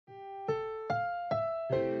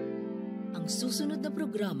susunod na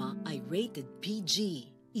programa ay rated PG.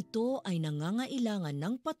 Ito ay nangangailangan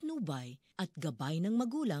ng patnubay at gabay ng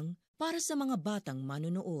magulang para sa mga batang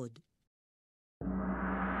manonood.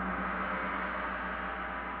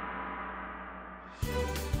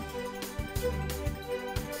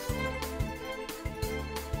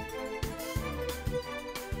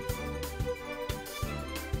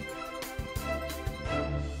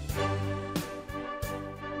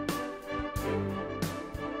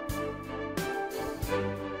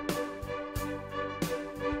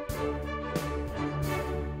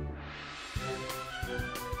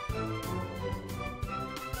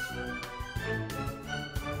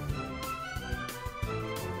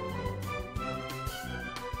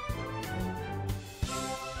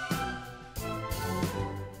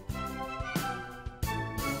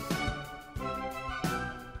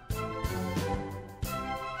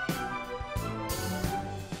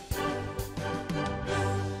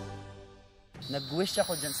 Nag-wish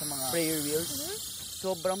ako dyan sa mga prayer wheels.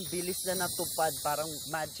 Sobrang bilis na natupad, parang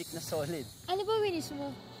magic na solid. Ano ba wish mo?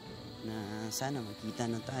 Na sana magkita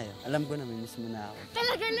na tayo. Alam ko na, miss mo na ako.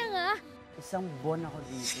 Talaga lang ah? Isang buwan ako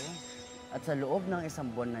dito. At sa loob ng isang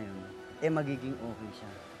buwan na yun, magiging okay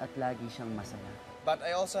siya. At lagi siyang masaya. But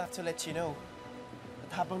I also have to let you know,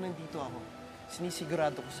 at habang nandito ako,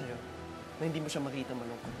 sinisigurado ko sa'yo na hindi mo siya makita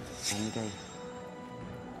malungkot. Mikay,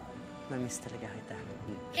 na-miss talaga kita.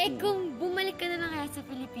 Kung bumalik ka na lang kaya sa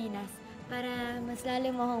Pilipinas, para mas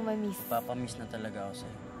lalo mo akong ma-miss. Papamiss na talaga ako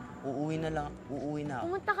sa'yo. Uuwi na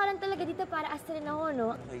ako. Pumunta ka lang talaga dito para astarin ako,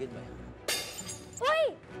 no? Okay, goodbye. Hoy!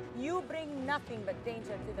 You bring nothing but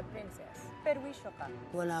danger to the princess. Perwisyo ka.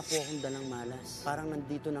 Wala po akong dalang malas. Parang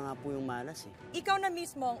nandito na nga po yung malas eh. Ikaw na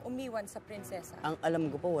mismo ang umiwan sa prinsesa. Ang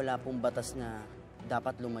alam ko po, wala pong batas na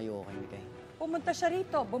dapat lumayo kay Mikay. Pumunta siya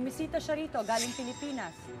rito, bumisita siya rito, galing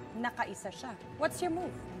Pilipinas. Nakaisa siya. What's your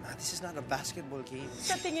move? This is not a basketball game.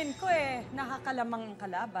 Sa tingin ko nakakalamang ang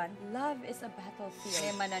kalaban. Love is a battlefield.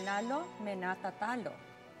 May mananalo, may natatalo.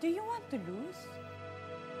 Do you want to lose?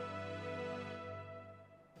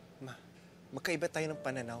 Ma, magkaiba tayo ng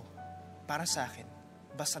pananaw. Para sa akin,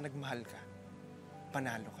 basta nagmahal ka,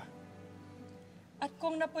 panalo ka. At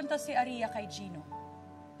kung napunta si Areeyah kay Gino,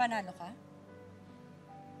 panalo ka?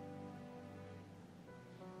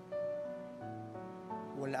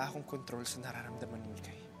 Wala akong kontrol sa nararamdaman ni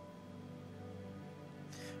Mikay.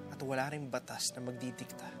 At wala rin batas na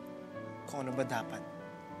magdidikta kung ano ba dapat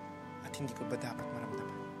at hindi ko ba dapat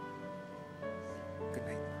maramdaman. Good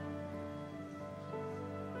night, Ma.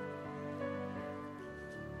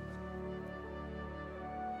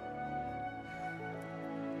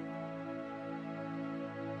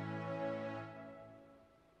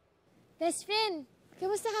 Best friend,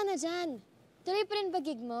 kamusta ka na dyan? Tuloy pa rin ba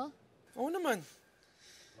gig mo? Oo naman.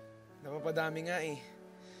 Napapadami nga eh.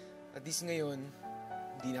 At least ngayon,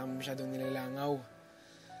 hindi na kami masyadong nilalangaw.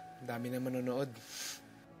 Ang dami na manonood.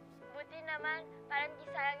 Buti naman, parang di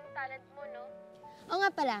sayang yung talent mo, no? O nga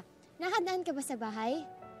pala, nakadaan ka ba sa bahay?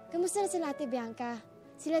 Kamusta na sila Ate Bianca?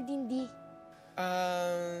 Sila Dindi?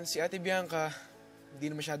 Si Ate Bianca, hindi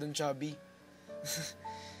na masyadong chubby.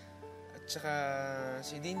 At saka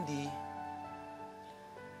si Dindi,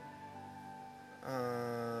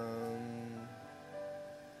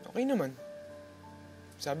 okay naman.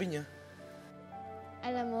 Sabi niya.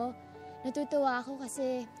 Alam mo, natutuwa ako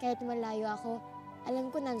kasi kahit malayo ako,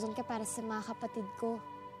 alam ko nandun ka para sa mga kapatid ko.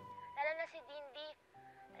 Lalo na si Dindi.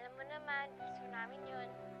 Alam mo naman, gusto namin yun.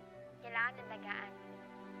 Kailangan ng tagaan.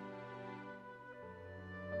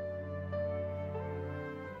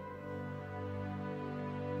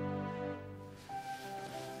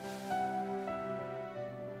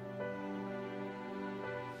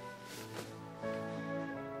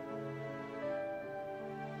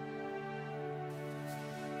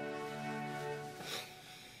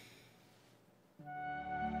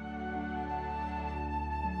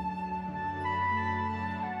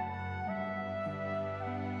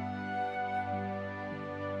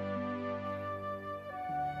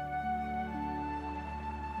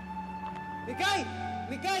 Mikay!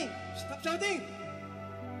 Mikay! Stop shouting!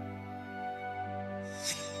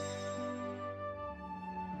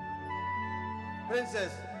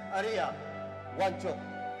 Princess Areeyah, Wancho.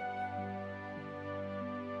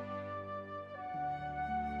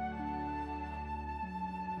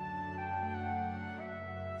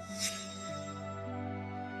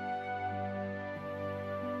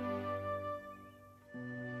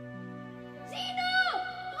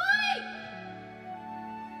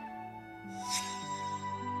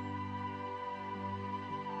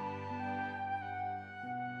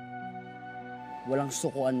 Walang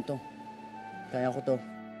sukuan to. Kaya ko to.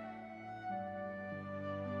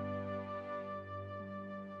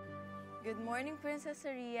 Good morning, Princess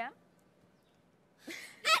Areeyah.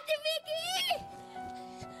 Ate Vicky!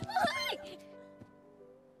 Hoy!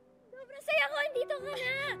 Sobrang saya ko, andito ka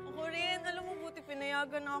na! Ako rin. Alam mo, buti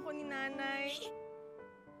pinayagan na ako ni nanay.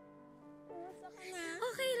 Kumusta ka na?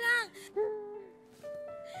 Okay lang.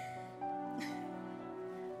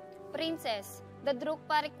 Princess, the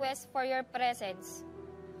Drukpah request for your presence.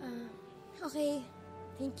 Okay.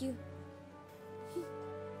 Thank you.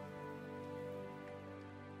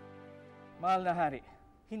 Mahal na hari,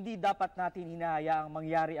 hindi dapat natin hinahayaang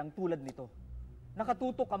mangyari ang tulad nito.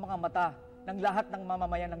 Nakatutok ang mga mata ng lahat ng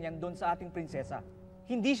mamamayan ng Yangdon sa ating prinsesa.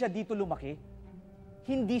 Hindi siya dito lumaki.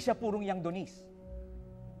 Hindi siya purong Yangdonis.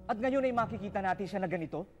 At ngayon ay makikita natin siya na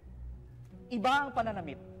ganito. Iba ang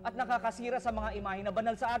pananamit at nakakasira sa mga imahe na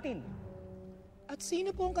banal sa atin. At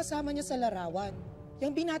sino po ang kasama niya sa larawan?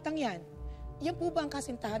 Yung binatang yan. Yan po ba ang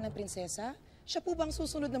kasintahan ng prinsesa? Siya po ba ang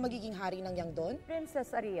susunod na magiging hari ng Yangdon?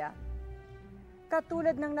 Princess Areeyah,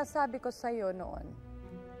 katulad ng nasabi ko sa iyo noon,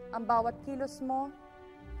 ang bawat kilos mo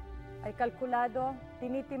ay kalkulado,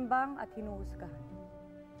 tinitimbang at hinuhusgahan.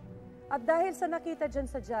 At dahil sa nakita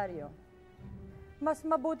dyan sa dyaryo, mas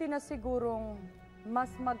mabuti na sigurong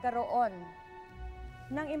mas magkaroon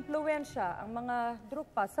ng impluwensya ang mga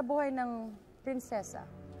Drukpah sa buhay ng prinsesa.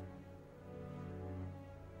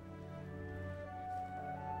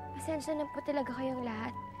 Pasensya na po talaga kayong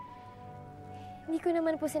lahat. Hindi ko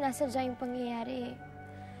naman po sinasadya yung pangyayari.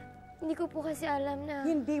 Hindi ko po kasi alam na...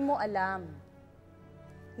 Hindi mo alam.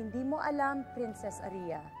 Hindi mo alam, Princess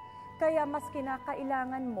Areeyah. Kaya mas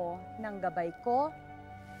kinakailangan mo ng gabay ko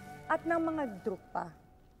at ng mga Drukpah.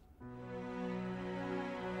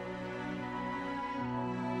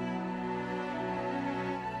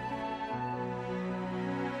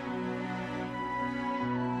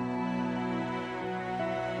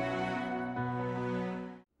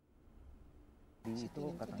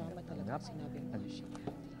 Dito, katanggap-tanggap,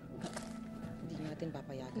 Hindi natin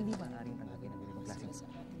papayagan. Hindi maaaring tanggapin ang ganitong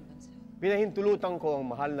klaseng Pinahintulutan ko ang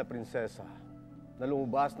mahal na prinsesa na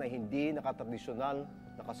lumabas na hindi nakatradisyonal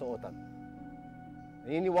na kasuotan.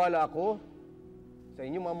 Naniniwala ako sa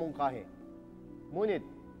inyong mga mungkahi. Ngunit,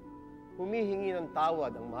 humihingi ng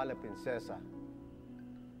tawad ang mahal na prinsesa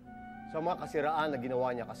sa mga kasiraan na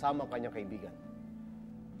ginawa niya kasama ang kanyang kaibigan.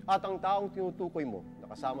 At ang taong tinutukoy mo na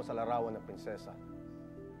kasama sa larawan ng prinsesa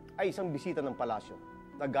ay isang bisita ng palasyo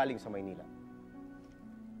na galing sa Maynila.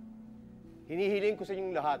 Hinihiling ko sa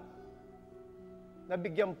inyong lahat na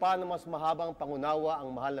bigyan pa ng mas mahabang pangunawa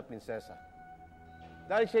ang mahal na prinsesa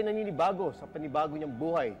dahil siya'y naninibago sa panibago niyang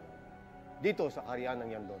buhay dito sa kaharian ng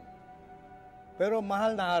Yangdon. Pero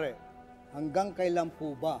mahal na hari, hanggang kailan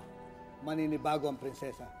po ba maninibago ang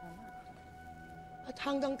prinsesa? At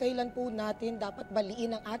hanggang kailan po natin dapat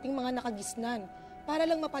baliin ang ating mga nakagisnan para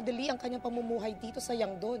lang mapadali ang kanyang pamumuhay dito sa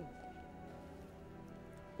Yangdon?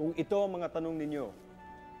 Kung ito ang mga tanong ninyo,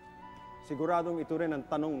 siguradong ito rin ang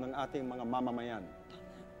tanong ng ating mga mamamayan.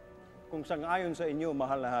 Kung sang-ayon sa inyo,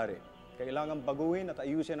 mahal na hari, kailangan baguhin at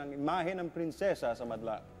ayusin ang imahe ng prinsesa sa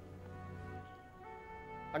madla.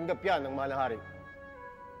 Tanggap yan ng mahal na hari.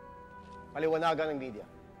 Paliwanagan ng media.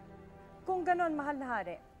 Kung ganon, mahal na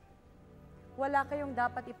hari, wala kayong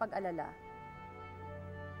dapat ipag-alala.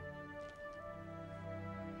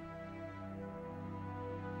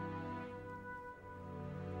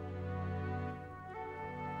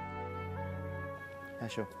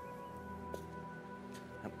 Dasho,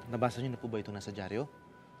 nabasa niyo na po ba ito nasa dyaryo?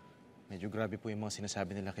 Medyo grabe po yung mga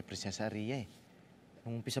sinasabi nila kay Prinsesa Areeyah eh.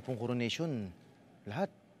 Nung umpisa pong coronation, lahat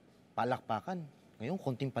palakpakan. Ngayon,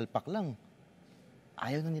 konting palpak lang.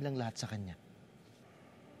 Ayaw na nilang lahat sa kanya.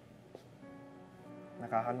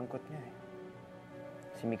 Nakakalungkot niya eh.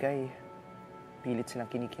 Si Mikay, pilit silang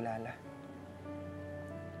kinikilala.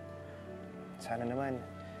 Sana naman,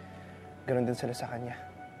 ganun din sila sa kanya.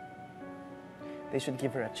 They should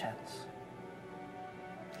give her a chance.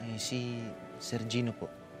 Eh, si Sir Gino po.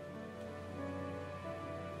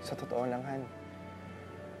 Sa totoo lang, Han,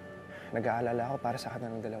 nag-aalala ako para sa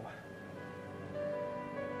kanilang dalawa.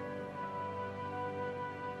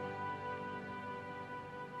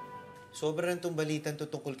 Sobrang itong balitan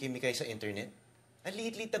tungkol kay Mikay sa internet. Ang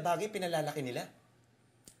liit-liit na bagay pinalalaki nila.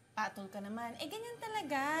 Patol ka naman. Eh, ganyan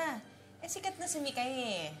talaga. Eh, sikat na si Mikay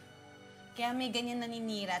eh. Kaya may ganyan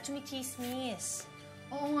naninira, chumichismis.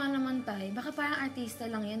 Oo nga naman, Tay. Baka parang artista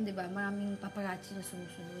lang yan, di ba? Maraming paparazzi na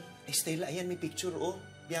sumusunod. Eh, Stella, ayan, may picture, oh.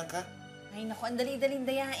 Bianca. Ay, naku, ang dali-daling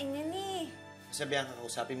dayain yan eh. Sa Bianca,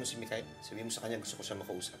 kausapin mo si Mikay. Sabihin mo sa kanya, gusto ko siya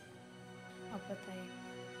makausap. Opo, Tay.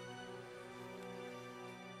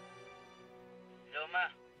 Hello, Ma.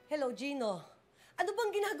 Hello, Gino. Ano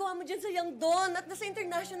bang ginagawa mo dyan sa Yangdon at nasa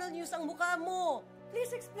international news ang mukha mo?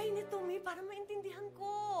 Please explain it to me para maintindihan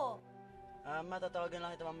ko. Matatawagan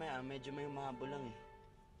lang ito mamaya. Medyo may humahabol lang eh.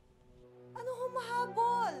 Ano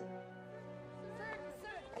humahabol?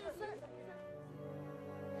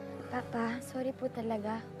 Papa, sorry po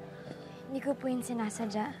talaga. Hindi ko po yung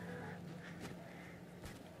sinasadya.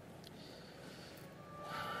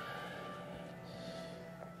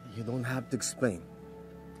 You don't have to explain.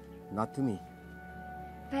 Not to me.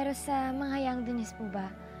 Pero sa mga Yangdonis po ba,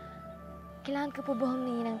 kailangan ko po ba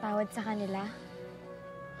humingi ng tawad sa kanila?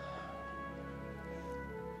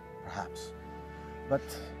 Perhaps. But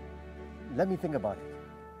let me think about it.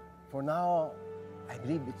 For now, I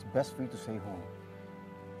believe it's best for you to stay home.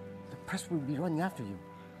 The press will be running after you,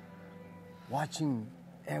 watching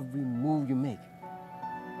every move you make.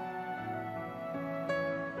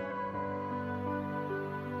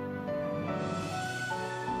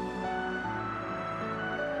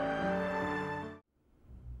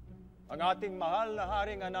 Ang ating mahal na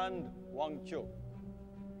Haring Anand Wangchu.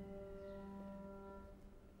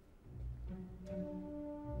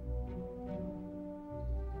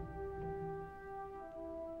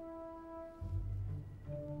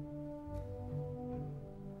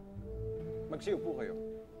 Magsiupo kayo.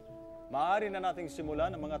 Maaari na nating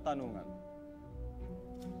simulan ang mga tanungan.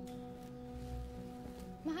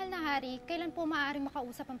 Mahal na hari, kailan po maaaring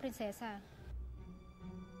makausap ang prinsesa?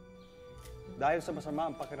 Dahil sa masama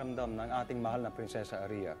ang pakiramdam ng ating mahal na Prinsesa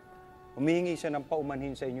Areeyah, humihingi siya ng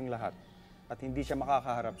paumanhin sa inyong lahat at hindi siya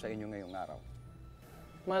makakaharap sa inyo ngayong araw.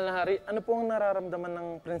 Mahal na hari, ano po ang nararamdaman ng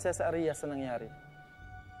Prinsesa Areeyah sa nangyari?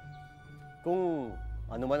 Kung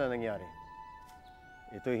ano man ang nangyari,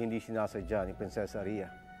 ito'y hindi sinasadya ni Prinsesa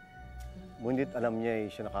Areeyah. Ngunit alam niya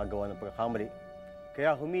ay siya nakagawa ng pagkakamali,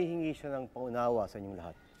 kaya humihingi siya ng paunawa sa inyong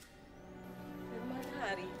lahat. Pero mahal na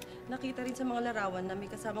hari, nakita rin sa mga larawan na may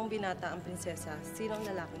kasamang binata ang prinsesa. Sino ang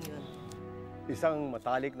lalaking yun? Isang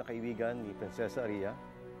matalik na kaibigan ni Prinsesa Areeyah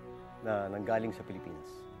na nanggaling sa Pilipinas.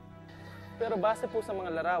 Pero base po sa mga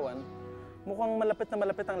larawan, mukhang malapit na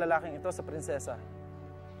malapit ang lalaking ito sa prinsesa.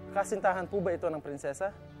 Kasintahan po ba ito ng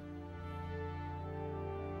prinsesa?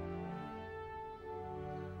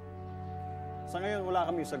 Sa ngayon, wala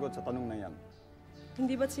kami sagot sa tanong na yan.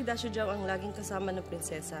 Hindi ba't si Dasho ang laging kasama ng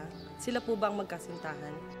prinsesa? Sila po ba ang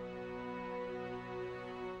magkasintahan?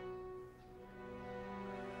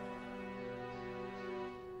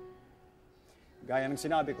 Gaya ng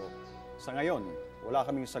sinabi ko, sa ngayon, wala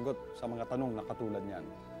kaming sagot sa mga tanong na katulad niyan.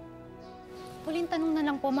 Huling tanong na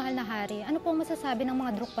lang po, mahal na hari. Ano po masasabi ng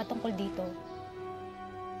mga Drukpah tungkol dito?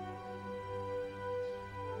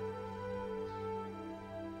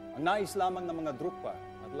 Ang nais lamang ng mga Drukpah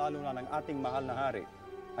at lalo na ng ating mahal na hari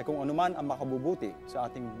ay kung anuman ang makabubuti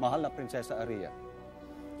sa ating mahal na Prinsesa Areeyah.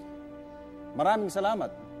 Maraming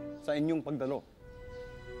salamat sa inyong pagdalo.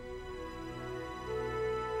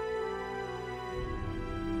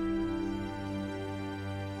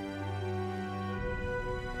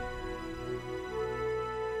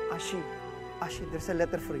 Ashi, there's a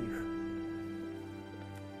letter for you.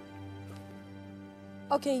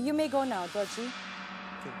 Okay, you may go now, Doji.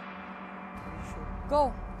 Okay.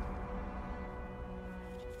 Go.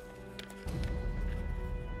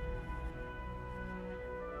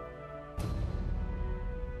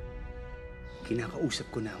 Kinakausap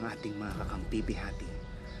ko na ang ating mga kakampi, Behati.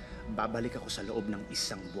 Babalik ako sa loob ng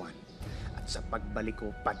 1 buwan. At sa pagbalik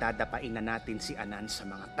ko, padadapain na natin si Anand sa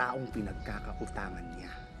mga taong pinagkakakutangan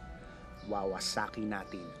niya. Wawasakin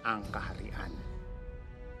natin ang kaharian.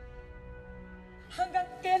 Hanggang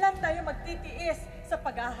kailan tayo magtitiis sa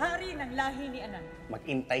paghahari ng lahi ni Anand?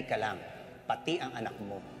 Mag-intay ka lang, pati ang anak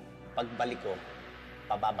mo. Pagbalik ko,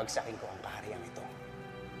 pababagsakin ko ang kaharian ito.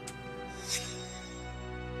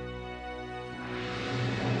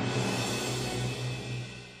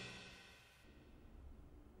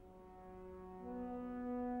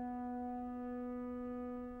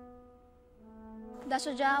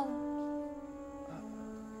 Dasho.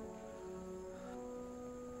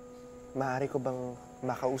 Maaari ko bang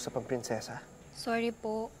makausap ang prinsesa? Sorry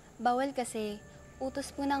po, bawal kasi.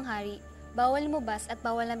 Utos po ng hari, bawal lumabas at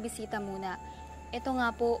bawal ang bisita muna. Ito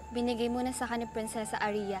nga po, binigay muna sa kanya Prinsesa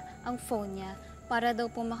Areeyah ang phone niya para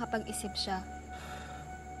daw po makapag-isip siya.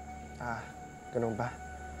 Ganun ba?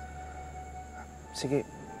 Sige,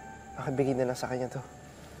 pakibigay na lang sa kanya to.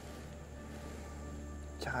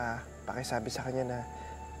 Tsaka, pakisabi sa kanya na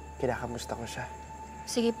kinakamusta ko siya.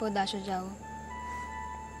 Sige po, Dasho.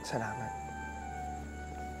 Salamat.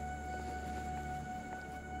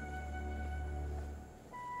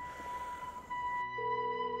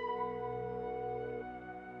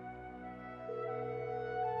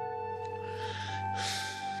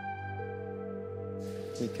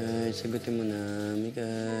 Mikay, sagutin mo na,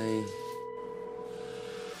 Mikay.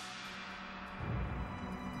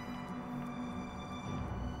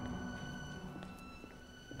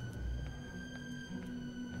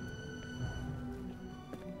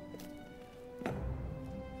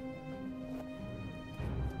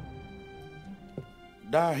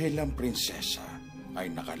 Dahil ang prinsesa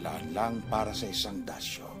ay nakalaan lang para sa isang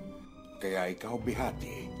Dasho, kaya ikaw,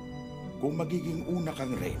 Behati, kung magiging una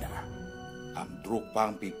kang reyna, ang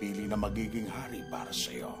Drukpah ang pipili na magiging hari para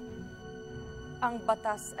sa iyo. Ang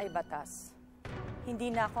batas ay batas.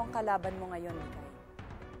 Hindi na ako ang kalaban mo ngayon, Mikay.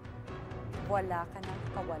 Wala ka ng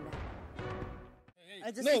kawalan.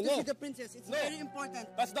 I just need to see the princess. It's very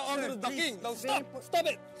important. That's the order of the king. Now stop! Stop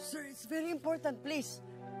it! Sir, it's very important. Please.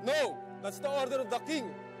 No! That's the order of the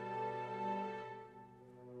king.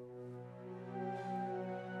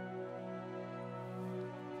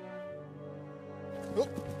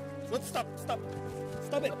 Look, stop! Stop!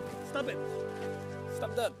 Stop it! Stop it!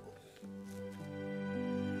 Stop that!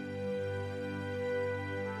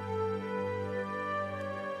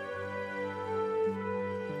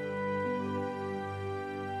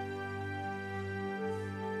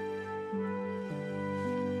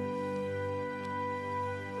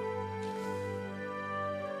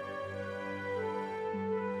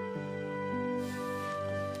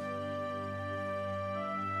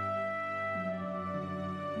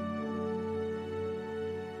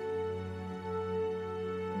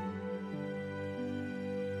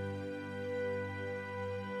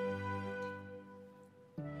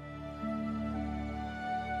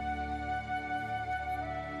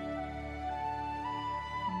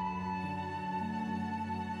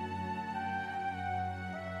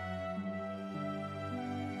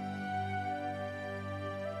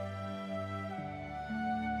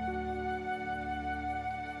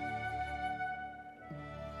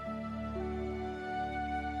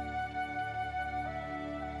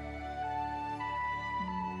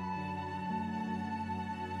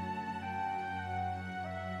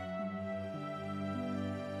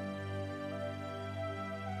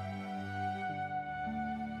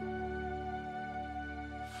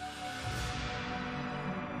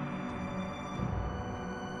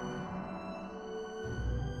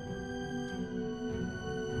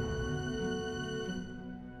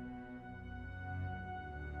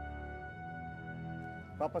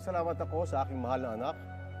 Papasalamat ako sa aking mahal na anak,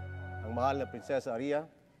 ang mahal na Prinsesa Areeyah,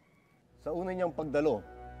 sa una niyang pagdalo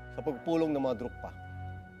sa pagpulong ng mga Drukpah.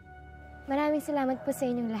 Maraming salamat po sa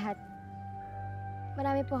inyong lahat.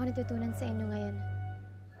 Marami po ako natutunan sa inyo ngayon.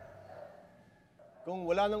 Kung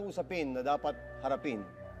wala nang usapin na dapat harapin,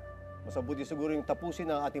 mas mabuti siguro yung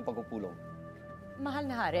tapusin ang ating pagpupulong. Mahal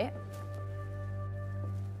na hari,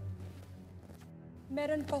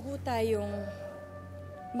 meron pa ho tayong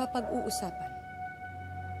mapag-uusapan.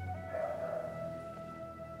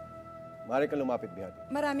 Maaari ka lumapit, Behati.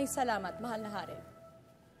 Maraming salamat, mahal na hari.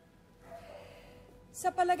 Sa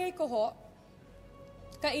palagay ko ho,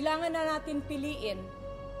 kailangan na natin piliin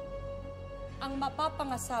ang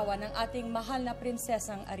mapapangasawa ng ating mahal na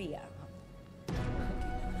prinsesang Areeyah.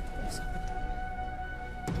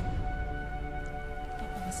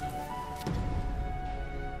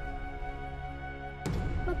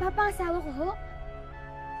 Mapapangasawa ko ho?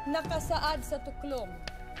 Nakasaad sa tuklong.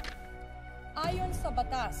 Ayon sa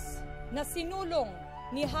batas na sinulong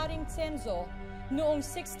ni Haring Tsenzo noong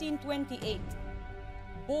 1628,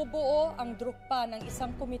 bubuo ang Drukpah ng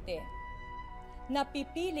isang komite na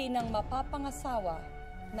pipili ng mapapangasawa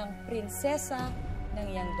ng prinsesa ng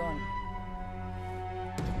Yangdon.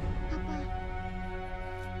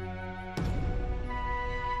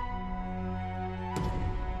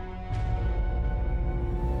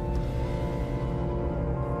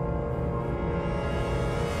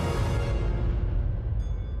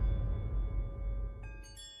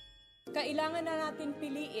 Kailangan na natin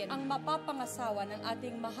piliin ang mapapangasawa ng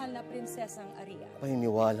ating mahal na prinsesang Areeyah.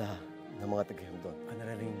 Paniniwala ng mga taga-Yangdon,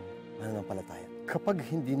 kanaraling mananampalataya. Kapag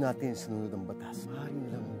hindi natin sinunod ang batas, maaari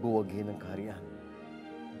nilang buwagin ang kaharian.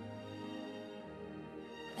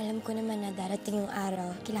 Alam ko naman na darating yung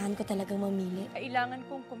araw, kailangan ko talagang mamili. Kailangan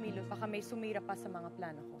kong kumilos, baka may sumira pa sa mga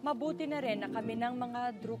plano ko. Mabuti na rin na kami ng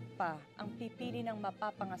mga Drukpah ang pipili ng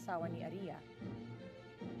mapapangasawa ni Areeyah.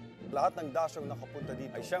 Lahat ng Dasho nakapunta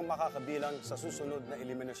dito ay siyang makakabilang sa susunod na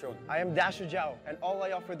eliminasyon. I am Dasho Jiao, and all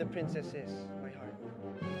I offer the princess is my heart.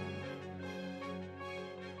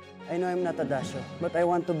 I know I'm not a Dasho, but I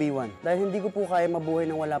want to be one. Dahil hindi ko po kaya mabuhay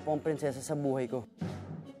nang wala po ang prinsesa sa buhay ko.